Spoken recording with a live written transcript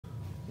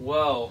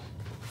Well,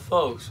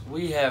 folks,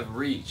 we have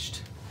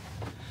reached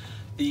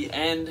the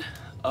end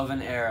of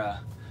an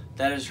era.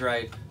 That is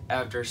right.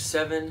 After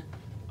 7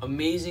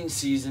 amazing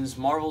seasons,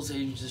 Marvel's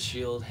Agents of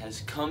S.H.I.E.L.D.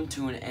 has come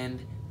to an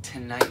end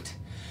tonight.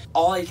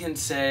 All I can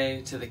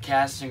say to the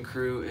cast and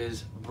crew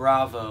is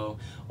bravo.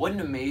 What an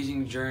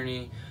amazing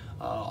journey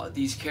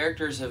these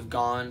characters have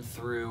gone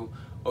through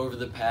over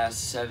the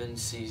past 7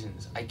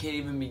 seasons. I can't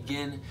even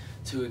begin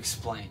to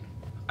explain.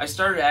 I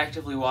started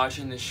actively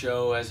watching the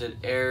show as it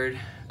aired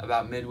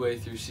about midway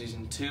through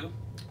season 2,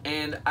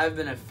 and I've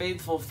been a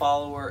faithful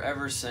follower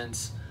ever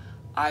since.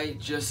 I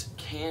just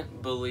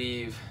can't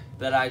believe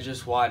that I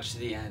just watched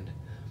the end,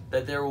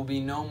 that there will be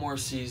no more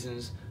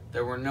seasons,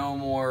 there were no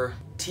more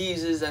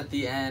teases at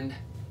the end.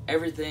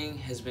 Everything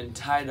has been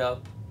tied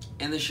up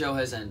and the show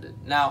has ended.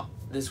 Now,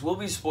 this will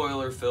be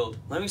spoiler filled.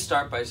 Let me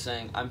start by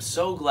saying I'm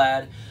so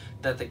glad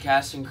that the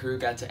cast and crew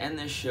got to end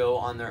this show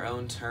on their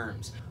own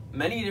terms.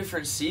 Many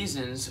different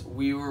seasons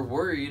we were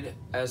worried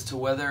as to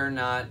whether or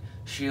not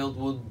S.H.I.E.L.D.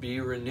 would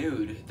be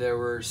renewed. There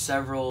were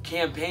several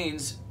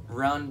campaigns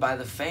run by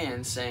the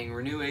fans saying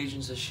renew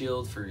Agents of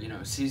S.H.I.E.L.D. for,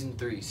 season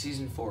 3,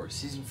 season 4,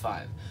 season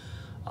 5.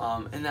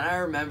 And then I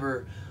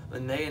remember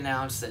when they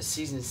announced that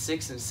season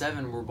 6 and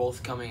 7 were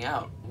both coming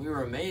out. We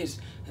were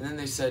amazed, and then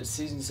they said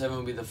season 7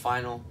 would be the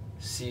final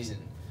season.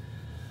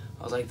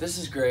 I was like, this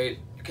is great,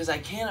 because I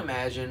can't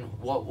imagine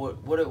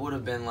what it would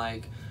have been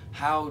like,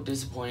 how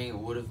disappointing it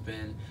would have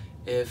been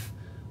if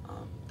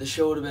the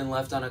show would have been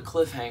left on a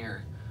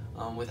cliffhanger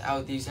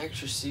without these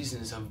extra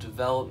seasons of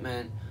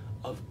development,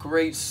 of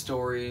great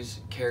stories,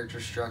 character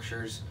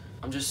structures.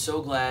 I'm just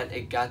so glad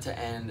it got to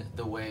end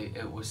the way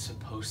it was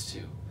supposed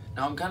to.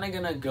 Now I'm kind of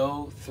going to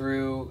go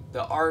through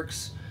the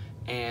arcs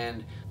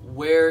and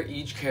where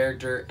each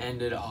character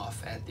ended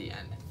off at the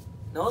end.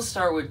 Now let's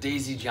start with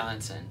Daisy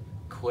Johnson,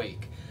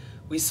 Quake.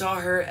 We saw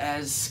her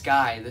as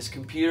Skye, this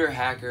computer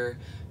hacker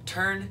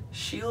turned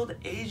S.H.I.E.L.D.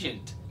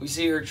 agent. We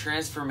see her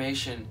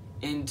transformation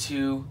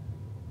into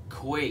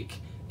Quake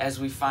as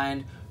we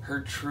find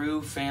her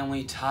true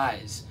family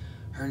ties.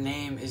 Her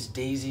name is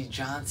Daisy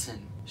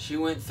Johnson. She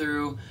went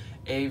through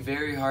a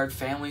very hard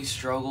family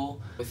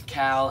struggle with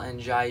Cal and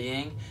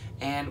Jia-Ying,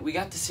 and we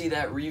got to see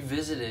that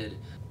revisited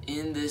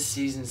in this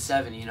season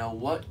 7.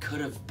 What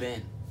could have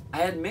been. I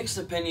had mixed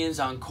opinions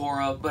on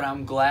Korra, but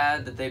I'm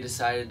glad that they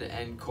decided to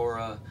end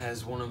Korra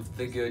as one of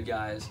the good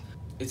guys.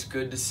 It's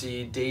good to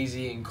see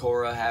Daisy and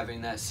Korra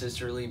having that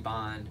sisterly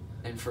bond,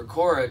 and for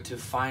Korra to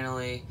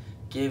finally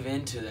give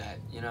into that,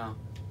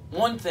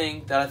 One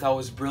thing that I thought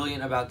was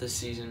brilliant about this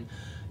season,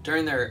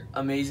 during their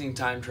amazing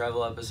time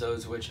travel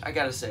episodes, which I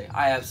gotta say,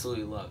 I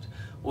absolutely loved,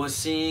 was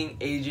seeing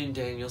Agent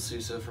Daniel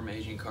Sousa from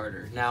Agent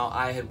Carter. Now,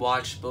 I had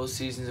watched both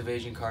seasons of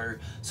Agent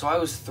Carter, so I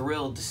was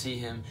thrilled to see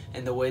him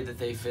and the way that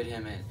they fit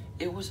him in.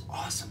 It was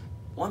awesome.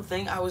 One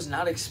thing I was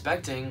not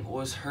expecting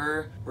was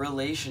her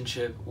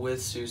relationship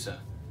with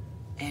Sousa.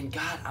 And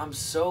God, I'm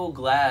so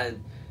glad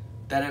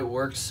that it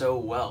worked so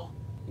well.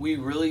 We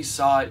really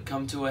saw it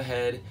come to a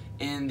head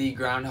in the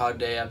Groundhog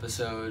Day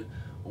episode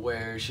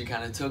where she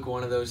kind of took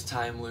one of those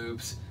time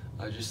loops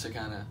just to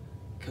kind of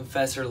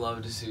confess her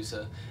love to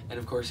Sousa. And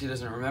of course he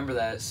doesn't remember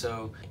that,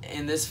 so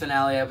in this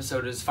finale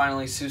episode it's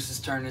finally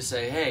Sousa's turn to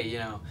say,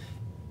 hey,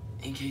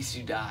 in case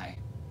you die.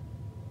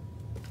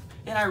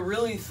 And I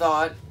really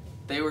thought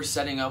they were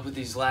setting up with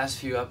these last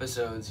few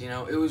episodes,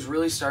 it was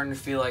really starting to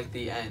feel like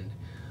the end.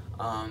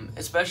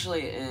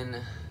 Especially in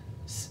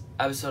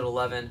episode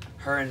 11,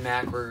 her and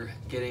Mac were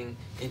getting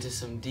into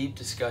some deep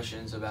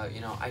discussions about,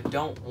 I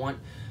don't want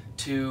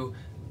to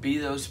be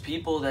those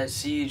people that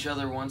see each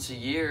other once a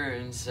year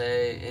and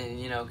say,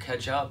 and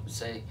catch up and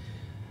say,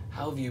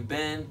 how have you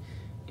been?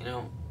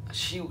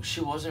 She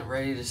wasn't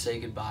ready to say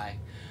goodbye,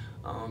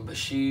 but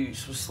she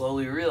was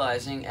slowly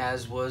realizing,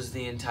 as was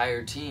the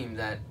entire team,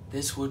 that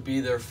this would be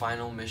their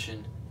final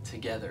mission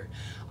together.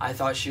 I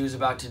thought she was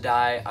about to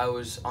die. I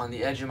was on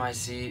the edge of my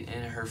seat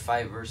in her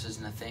fight versus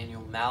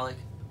Nathaniel Malik,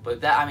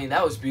 but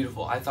that was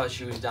beautiful. I thought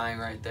she was dying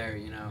right there,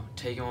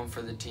 taking one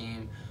for the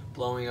team,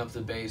 blowing up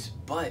the base.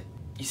 But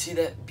you see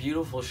that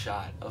beautiful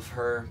shot of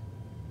her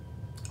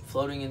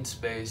floating in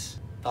space.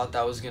 Thought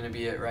that was going to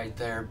be it right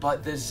there.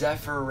 But the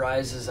Zephyr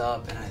rises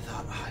up, and I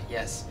thought,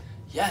 yes,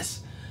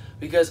 yes.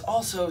 Because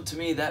also, to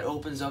me, that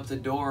opens up the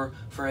door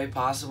for a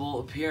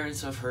possible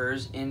appearance of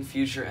hers in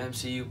future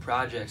MCU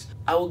projects.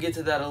 I will get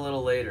to that a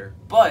little later.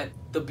 But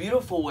the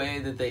beautiful way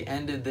that they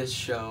ended this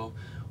show,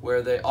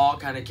 where they all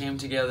kind of came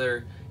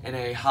together in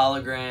a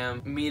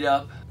hologram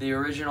meetup, the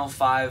original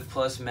 5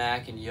 plus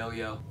Mac and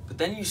Yo-Yo. But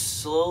then you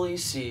slowly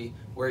see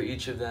where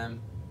each of them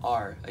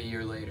are a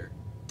year later.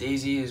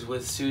 Daisy is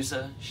with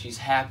Sousa. She's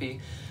happy.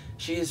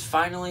 She has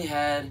finally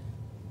had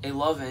a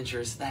love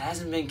interest that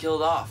hasn't been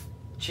killed off.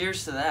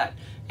 Cheers to that.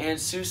 And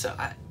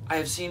Sousa, I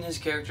have seen his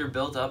character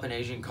built up in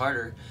Agent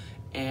Carter,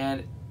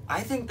 and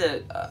I think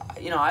that,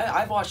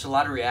 I've watched a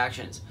lot of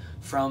reactions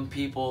from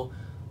people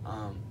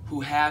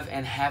who have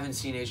and haven't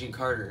seen Agent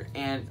Carter,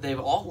 and they've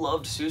all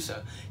loved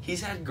Sousa.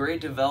 He's had great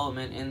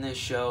development in this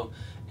show,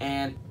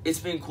 And it's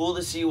been cool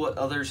to see what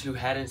others who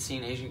hadn't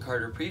seen Agent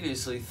Carter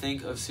previously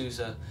think of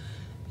Sousa.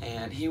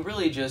 And he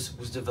really just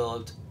was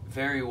developed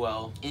very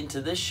well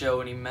into this show,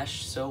 and he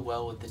meshed so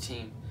well with the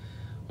team.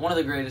 One of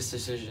the greatest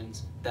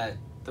decisions that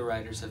the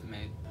writers have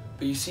made.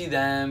 But you see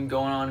them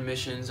going on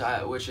missions,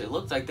 which it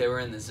looked like they were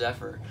in the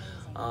Zephyr,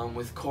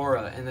 with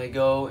Korra, and they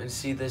go and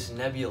see this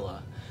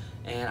nebula.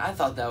 And I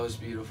thought that was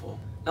beautiful.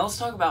 Now let's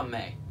talk about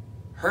May.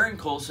 Her and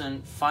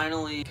Coulson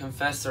finally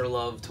confessed their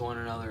love to one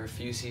another a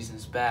few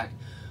seasons back,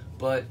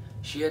 but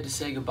she had to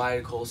say goodbye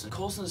to Coulson.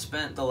 Coulson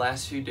spent the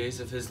last few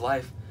days of his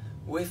life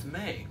with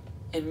May.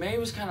 And May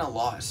was kind of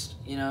lost.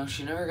 You know,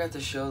 she never got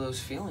to show those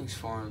feelings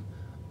for him,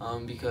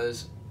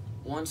 because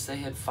once they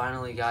had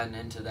finally gotten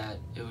into that,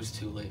 it was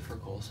too late for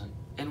Coulson.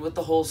 And with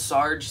the whole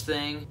Sarge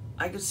thing,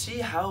 I could see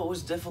how it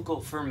was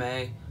difficult for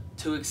May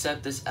to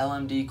accept this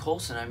LMD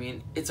Coulson. I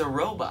mean, it's a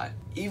robot.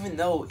 Even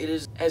though it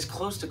is as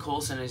close to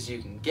Coulson as you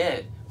can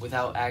get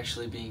without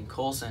actually being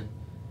Coulson,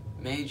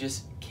 May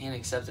just can't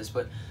accept this.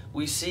 But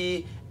we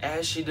see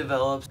as she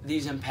develops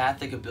these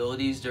empathic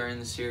abilities during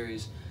the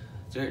series,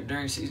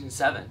 during season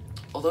 7,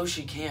 although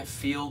she can't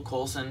feel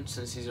Coulson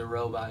since he's a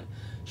robot,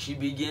 she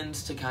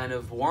begins to kind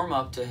of warm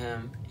up to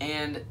him,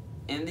 and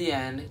in the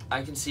end,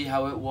 I can see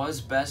how it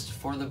was best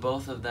for the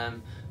both of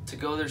them to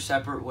go their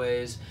separate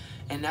ways.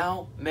 And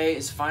now May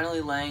is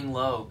finally laying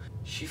low.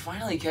 She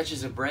finally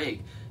catches a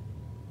break.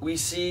 We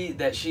see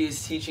that she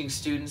is teaching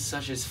students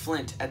such as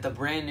Flint at the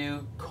brand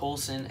new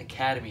Coulson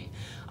Academy.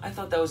 I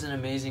thought that was an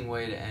amazing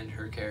way to end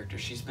her character.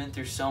 She's been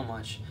through so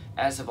much,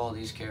 as have all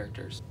these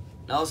characters.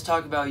 Now let's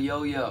talk about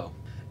Yo-Yo.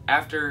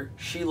 After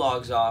she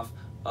logs off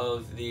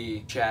of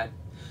the chat,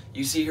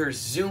 you see her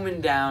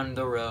zooming down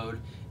the road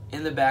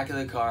in the back of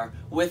the car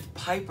with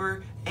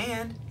Piper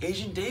and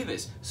Agent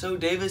Davis. So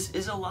Davis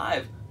is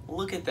alive.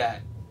 Look at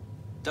that.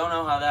 Don't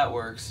know how that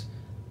works,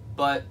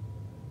 but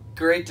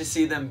great to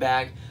see them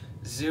back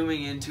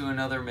zooming into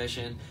another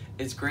mission.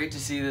 It's great to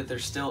see that they're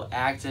still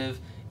active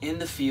in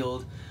the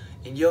field.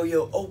 And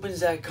Yo-Yo opens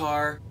that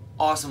car.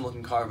 Awesome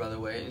looking car, by the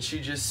way, and she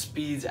just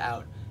speeds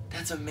out.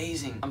 That's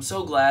amazing. I'm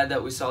so glad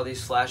that we saw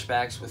these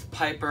flashbacks with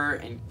Piper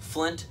and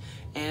Flint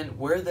and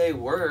where they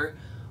were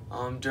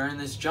during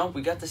this jump.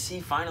 We got to see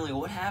finally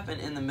what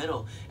happened in the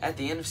middle at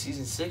the end of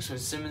season 6 when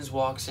Simmons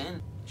walks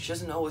in. She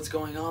doesn't know what's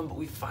going on, but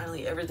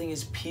everything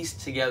is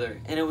pieced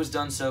together, and it was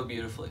done so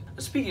beautifully.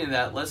 But speaking of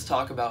that, let's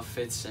talk about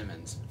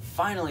Fitzsimmons.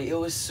 Finally, it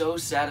was so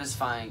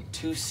satisfying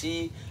to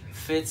see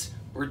Fitz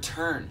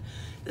return.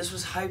 This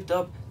was hyped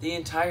up the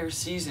entire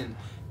season,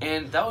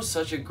 and that was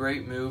such a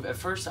great move. At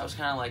first, I was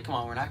kind of like, come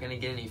on, we're not going to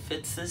get any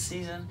Fitz this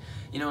season,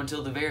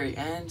 until the very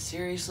end,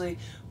 seriously.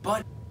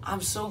 But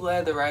I'm so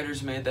glad the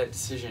writers made that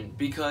decision,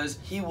 because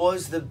he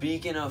was the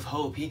beacon of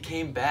hope. He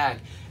came back,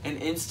 and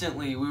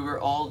instantly we were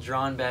all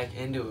drawn back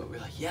into it. We're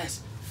like,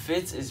 yes,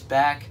 Fitz is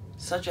back.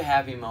 Such a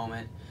happy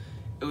moment.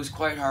 It was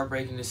quite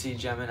heartbreaking to see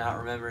Gemma not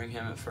remembering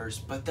him at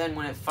first, but then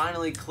when it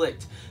finally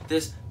clicked,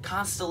 this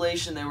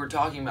constellation they were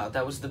talking about,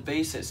 that was the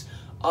basis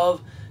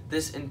of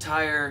this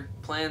entire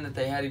plan that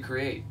they had to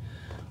create.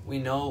 We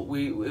know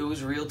it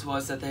was real to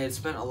us that they had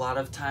spent a lot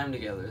of time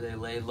together. They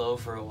laid low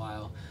for a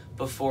while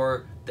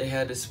before they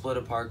had to split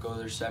apart, go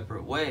their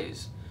separate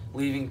ways,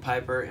 leaving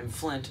Piper and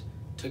Flint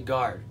to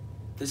guard.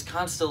 This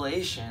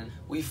constellation,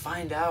 we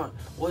find out,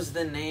 was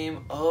the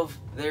name of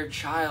their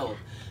child.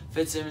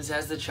 Fitzsimmons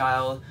has the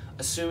child,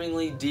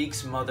 assumingly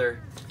Deke's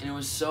mother, and it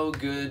was so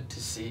good to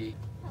see.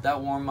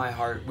 That warmed my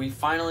heart. We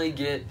finally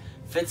get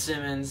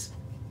Fitzsimmons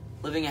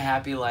living a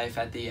happy life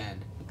at the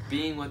end,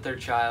 being with their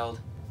child,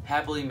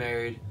 happily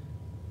married.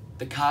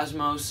 The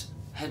cosmos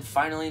had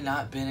finally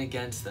not been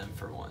against them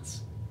for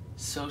once.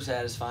 So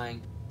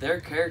satisfying.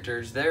 Their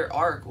characters, their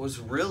arc was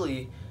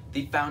really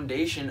the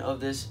foundation of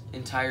this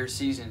entire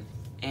season,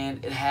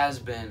 and it has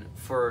been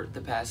for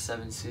the past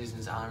 7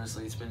 seasons.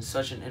 Honestly, it's been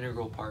such an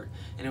integral part,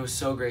 and it was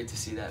so great to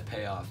see that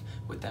pay off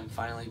with them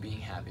finally being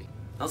happy.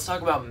 Now let's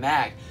talk about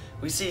Mac.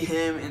 We see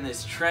him in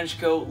this trench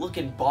coat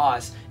looking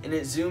boss, and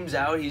it zooms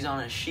out. He's on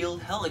a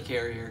S.H.I.E.L.D.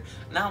 helicarrier.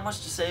 Not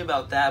much to say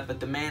about that,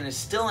 but the man is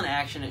still in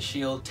action at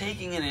S.H.I.E.L.D.,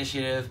 taking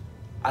initiative.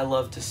 I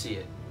love to see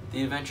it.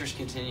 The adventures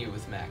continue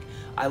with Mac.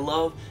 I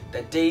love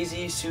that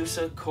Daisy,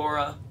 Sousa,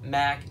 Korra,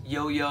 Mac,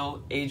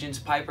 Yo-Yo, Agents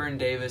Piper, and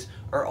Davis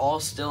are all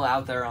still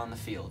out there on the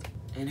field.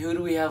 And who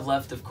do we have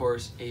left? Of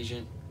course,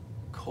 Agent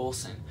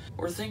Coulson.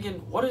 We're thinking,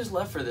 what is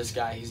left for this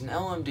guy? He's an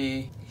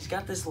LMD. He's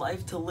got this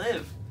life to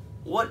live.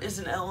 What is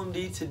an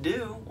LMD to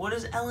do? What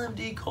is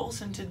LMD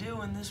Coulson to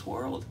do in this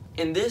world?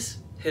 And this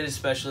hit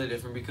especially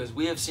different because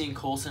we have seen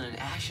Coulson in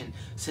action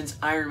since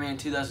Iron Man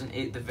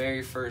 2008, the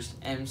very first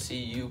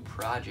MCU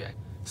project.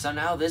 So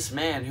now this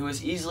man, who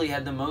has easily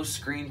had the most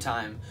screen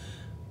time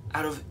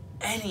out of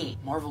any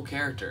Marvel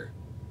character,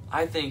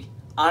 I think,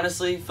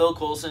 honestly, Phil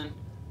Coulson,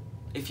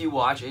 if you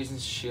watch Agents of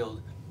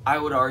S.H.I.E.L.D., I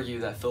would argue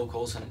that Phil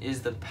Coulson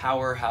is the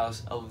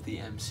powerhouse of the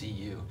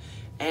MCU.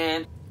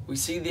 And we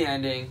see the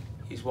ending.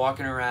 He's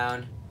walking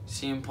around,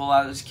 see him pull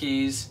out his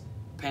keys,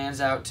 pans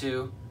out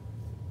to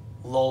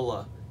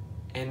Lola.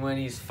 And when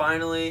he's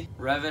finally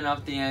revving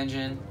up the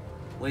engine,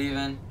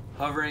 leaving,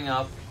 hovering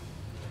up,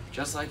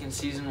 just like in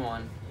Season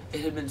 1.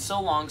 It had been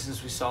so long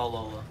since we saw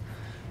Lola.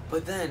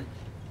 But then,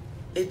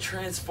 it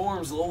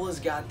transforms. Lola's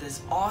got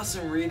this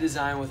awesome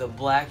redesign with a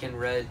black and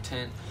red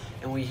tint,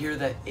 and we hear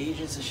that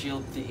Agents of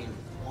S.H.I.E.L.D. theme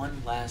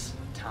one last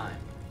time.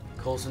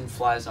 Coulson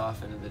flies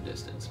off into the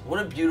distance.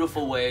 What a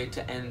beautiful way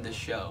to end the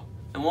show.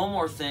 And one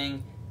more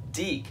thing,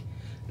 Deke.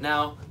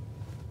 Now,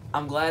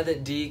 I'm glad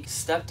that Deke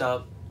stepped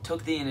up,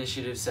 took the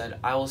initiative, said,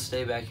 I will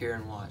stay back here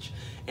and watch.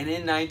 And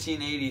in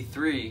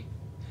 1983,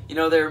 you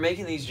know, they were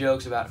making these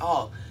jokes about,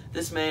 oh,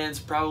 this man's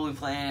probably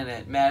playing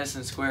at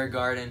Madison Square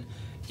Garden,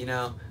 you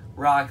know,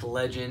 rock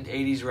legend,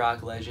 80s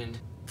rock legend,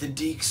 the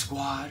Deke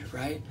Squad,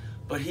 right?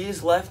 But he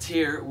is left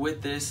here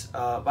with this,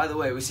 by the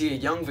way, we see a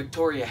young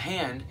Victoria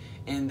Hand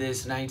in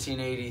this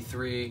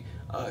 1983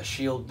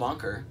 S.H.I.E.L.D.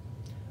 bunker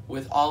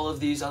with all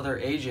of these other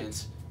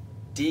agents.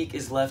 Deke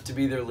is left to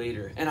be their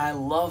leader, and I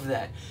love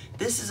that.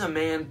 This is a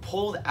man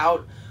pulled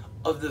out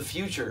of the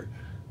future,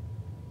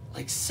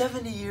 like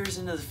 70 years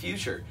into the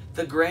future,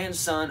 the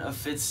grandson of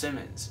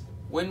Fitzsimmons.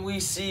 When we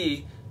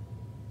see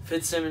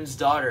Fitzsimmons'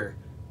 daughter,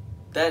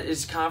 that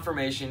is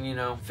confirmation, you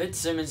know,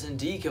 Fitzsimmons and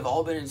Deke have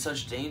all been in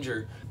such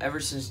danger ever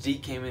since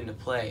Deke came into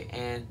play,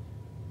 and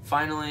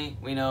finally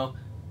we know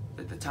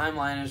that the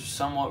timeline is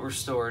somewhat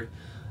restored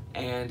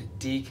and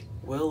Deke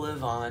will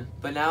live on.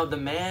 But now the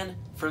man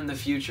from the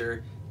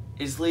future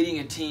is leading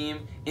a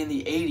team in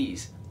the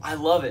 80s. I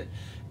love it.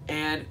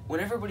 And when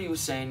everybody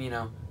was saying, you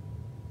know,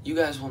 you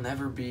guys will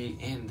never be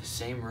in the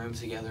same room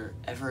together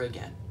ever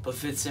again, but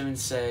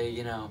Fitzsimmons say,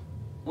 you know,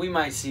 we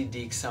might see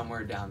Deke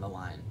somewhere down the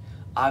line.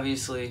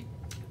 Obviously,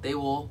 they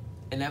will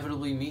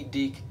inevitably meet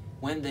Deke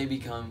when they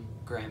become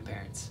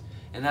grandparents.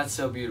 And that's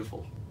so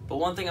beautiful. But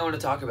one thing I want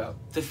to talk about,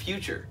 the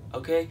future,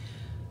 okay?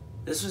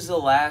 This was the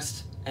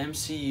last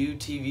MCU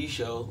TV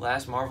show,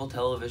 last Marvel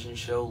television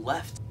show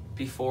left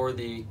before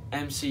the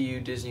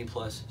MCU Disney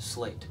Plus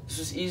slate. This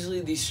was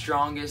easily the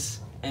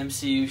strongest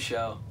MCU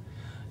show.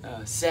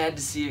 Sad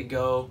to see it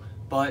go,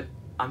 but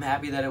I'm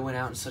happy that it went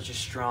out in such a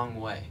strong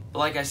way. But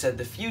like I said,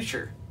 the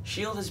future.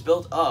 S.H.I.E.L.D. has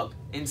built up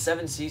in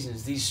 7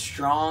 seasons these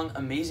strong,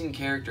 amazing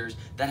characters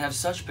that have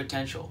such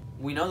potential.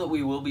 We know that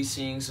we will be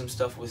seeing some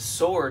stuff with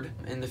S.W.O.R.D.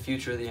 in the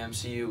future of the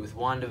MCU. With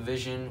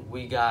WandaVision,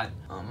 we got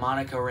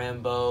Monica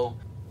Rambeau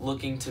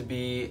looking to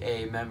be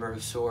a member of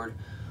S.W.O.R.D.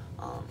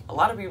 A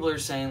lot of people are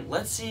saying,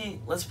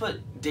 let's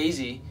put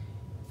Daisy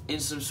in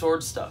some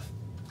S.W.O.R.D. stuff.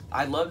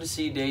 I'd love to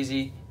see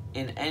Daisy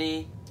in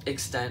any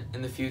extent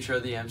in the future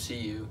of the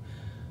MCU.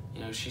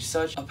 You know, she's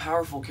such a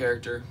powerful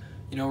character.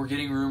 You know, we're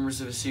getting rumors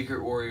of a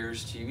Secret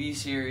Warriors TV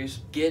series.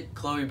 Get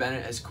Chloe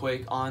Bennett as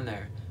Quake on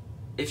there.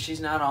 If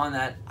she's not on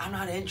that, I'm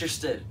not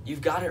interested.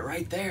 You've got it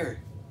right there.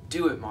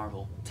 Do it,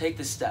 Marvel. Take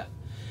the step.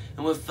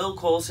 And with Phil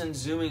Coulson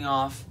zooming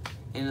off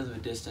into the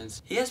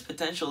distance, he has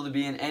potential to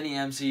be in any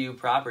MCU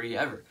property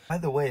ever. By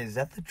the way, is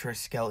that the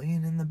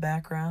Triskelion in the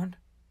background?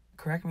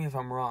 Correct me if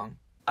I'm wrong.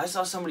 I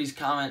saw somebody's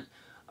comment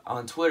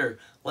on Twitter,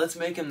 let's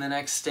make him the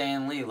next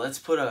Stan Lee. Let's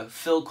put a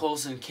Phil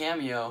Coulson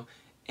cameo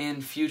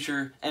in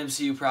future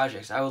MCU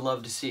projects. I would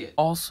love to see it.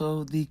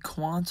 Also, the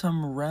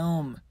Quantum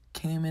Realm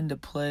came into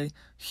play.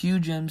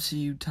 Huge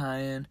MCU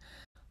tie-in.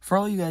 For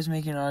all you guys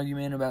making an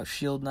argument about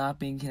S.H.I.E.L.D. not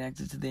being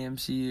connected to the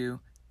MCU,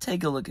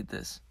 take a look at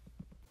this.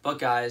 But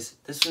guys,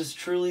 this was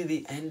truly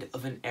the end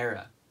of an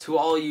era. To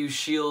all you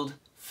S.H.I.E.L.D.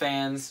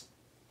 fans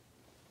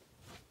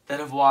that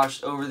have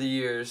watched over the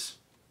years,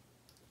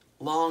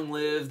 long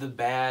live the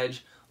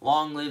badge,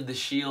 long live the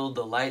S.H.I.E.L.D.,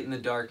 the light in the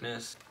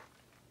darkness.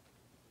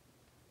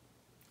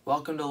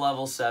 Welcome to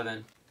Level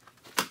 7.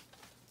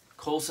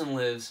 Coulson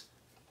lives.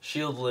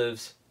 S.H.I.E.L.D.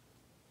 lives.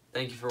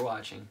 Thank you for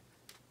watching.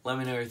 Let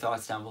me know your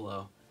thoughts down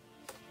below.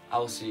 I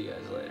will see you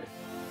guys later.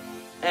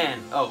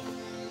 And, oh,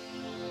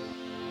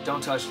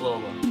 don't touch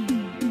Lola.